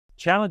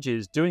challenge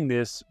is doing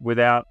this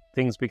without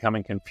things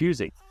becoming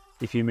confusing.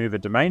 If you move a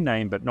domain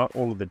name but not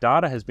all of the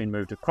data has been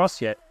moved across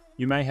yet,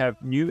 you may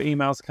have new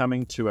emails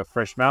coming to a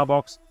fresh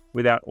mailbox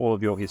without all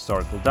of your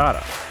historical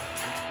data.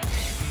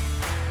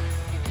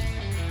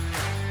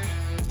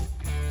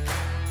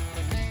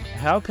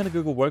 How can a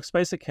Google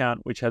Workspace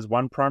account, which has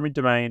one primary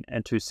domain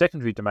and two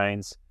secondary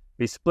domains,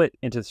 be split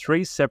into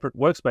three separate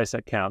Workspace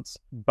accounts,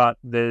 but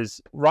there's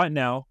right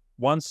now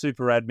one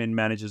super admin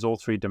manages all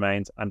three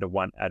domains under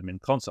one admin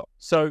console?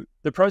 So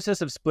the process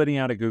of splitting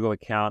out a Google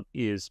account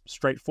is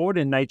straightforward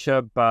in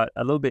nature, but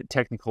a little bit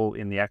technical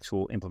in the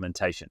actual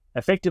implementation.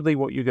 Effectively,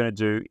 what you're going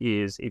to do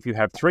is if you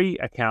have three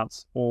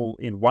accounts all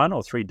in one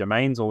or three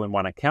domains all in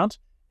one account,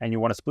 and you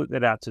want to split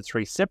that out to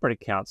three separate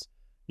accounts,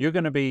 you're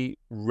going to be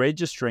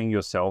registering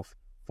yourself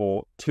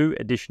for two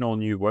additional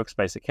new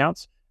Workspace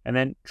accounts and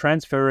then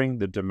transferring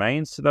the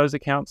domains to those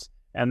accounts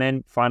and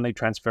then finally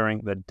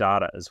transferring the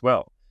data as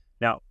well.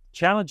 Now,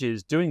 challenge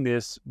is doing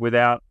this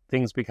without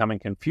things becoming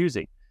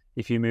confusing.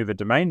 If you move a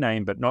domain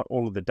name but not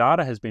all of the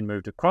data has been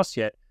moved across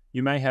yet,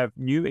 you may have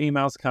new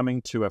emails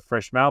coming to a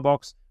fresh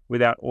mailbox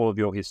without all of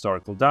your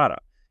historical data.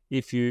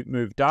 If you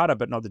move data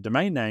but not the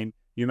domain name,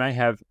 you may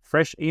have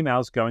fresh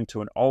emails going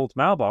to an old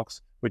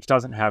mailbox which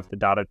doesn't have the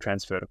data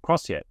transferred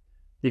across yet.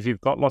 If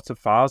you've got lots of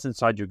files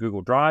inside your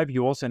Google Drive,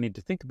 you also need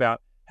to think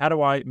about, how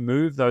do I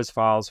move those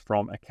files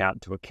from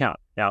account to account?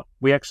 Now,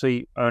 we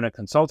actually own a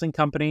consulting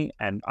company,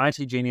 and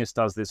IT Genius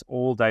does this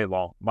all day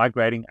long,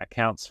 migrating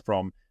accounts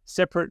from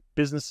separate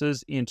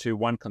businesses into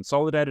one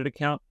consolidated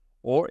account,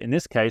 or in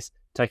this case,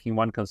 taking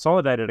one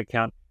consolidated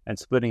account and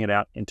splitting it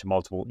out into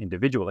multiple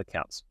individual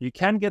accounts. You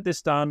can get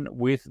this done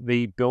with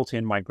the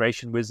built-in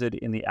migration wizard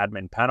in the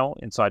admin panel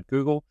inside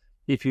Google.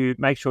 If you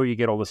make sure you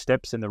get all the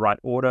steps in the right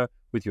order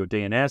with your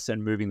DNS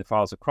and moving the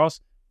files across,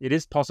 it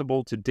is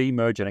possible to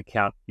demerge an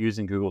account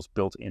using Google's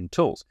built-in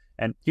tools.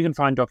 And you can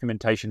find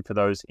documentation for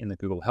those in the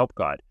Google Help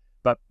Guide.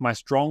 But my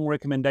strong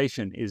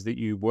recommendation is that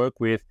you work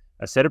with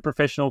a set of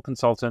professional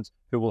consultants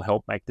who will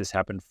help make this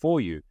happen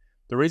for you.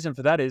 The reason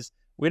for that is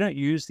we don't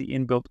use the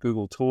inbuilt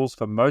Google tools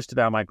for most of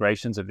our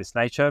migrations of this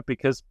nature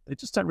because they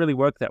just don't really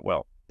work that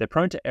well. They're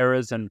prone to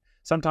errors, and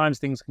sometimes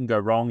things can go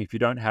wrong if you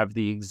don't have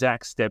the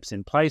exact steps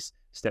in place,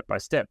 step by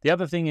step. The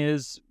other thing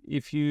is,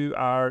 if you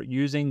are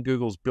using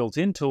Google's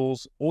built-in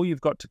tools, all you've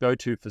got to go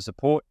to for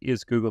support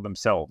is Google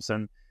themselves.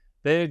 And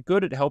they're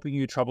good at helping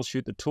you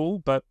troubleshoot the tool,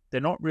 but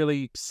they're not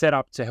really set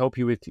up to help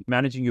you with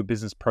managing your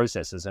business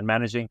processes and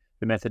managing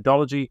the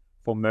methodology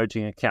for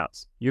merging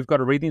accounts. You've got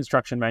to read the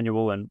instruction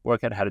manual and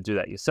work out how to do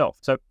that yourself.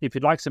 So if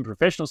you'd like some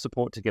professional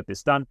support to get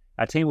this done,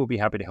 our team will be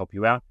happy to help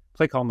you out.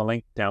 Click on the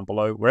link down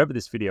below wherever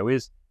this video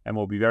is, and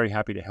we'll be very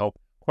happy to help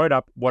quote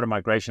up what a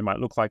migration might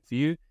look like for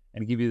you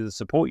and give you the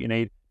support you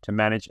need to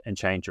manage and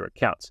change your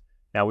accounts.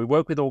 Now, we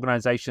work with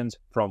organizations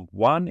from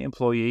one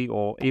employee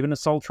or even a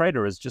sole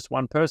trader as just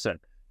one person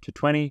to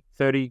 20,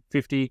 30,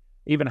 50,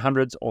 even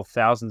hundreds or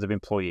thousands of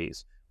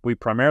employees. We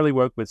primarily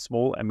work with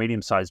small and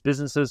medium-sized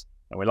businesses,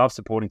 and we love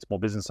supporting small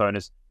business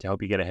owners to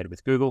help you get ahead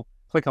with Google.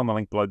 Click on the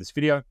link below this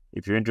video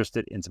if you're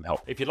interested in some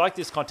help. If you like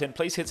this content,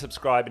 please hit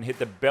subscribe and hit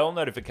the bell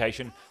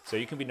notification so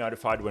you can be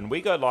notified when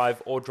we go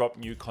live or drop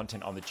new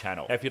content on the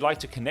channel. Now, if you'd like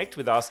to connect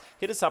with us,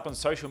 hit us up on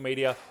social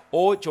media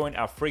or join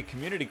our free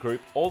community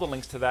group. All the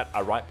links to that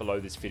are right below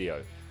this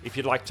video. If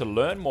you'd like to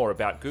learn more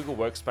about Google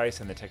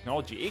Workspace and the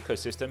technology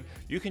ecosystem,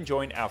 you can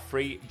join our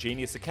free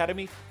Genius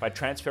Academy by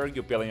transferring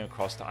your billing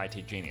across to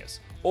IT Genius.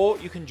 Or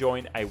you can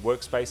join a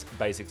Workspace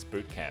Basics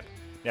Bootcamp.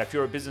 Now, if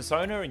you're a business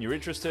owner and you're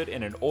interested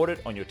in an audit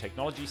on your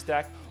technology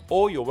stack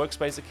or your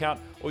Workspace account,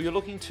 or you're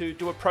looking to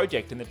do a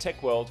project in the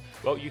tech world,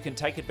 well, you can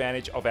take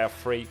advantage of our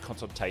free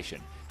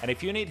consultation. And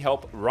if you need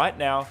help right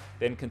now,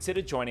 then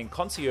consider joining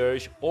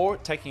Concierge or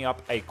taking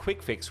up a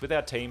quick fix with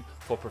our team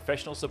for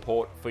professional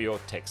support for your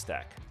tech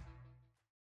stack.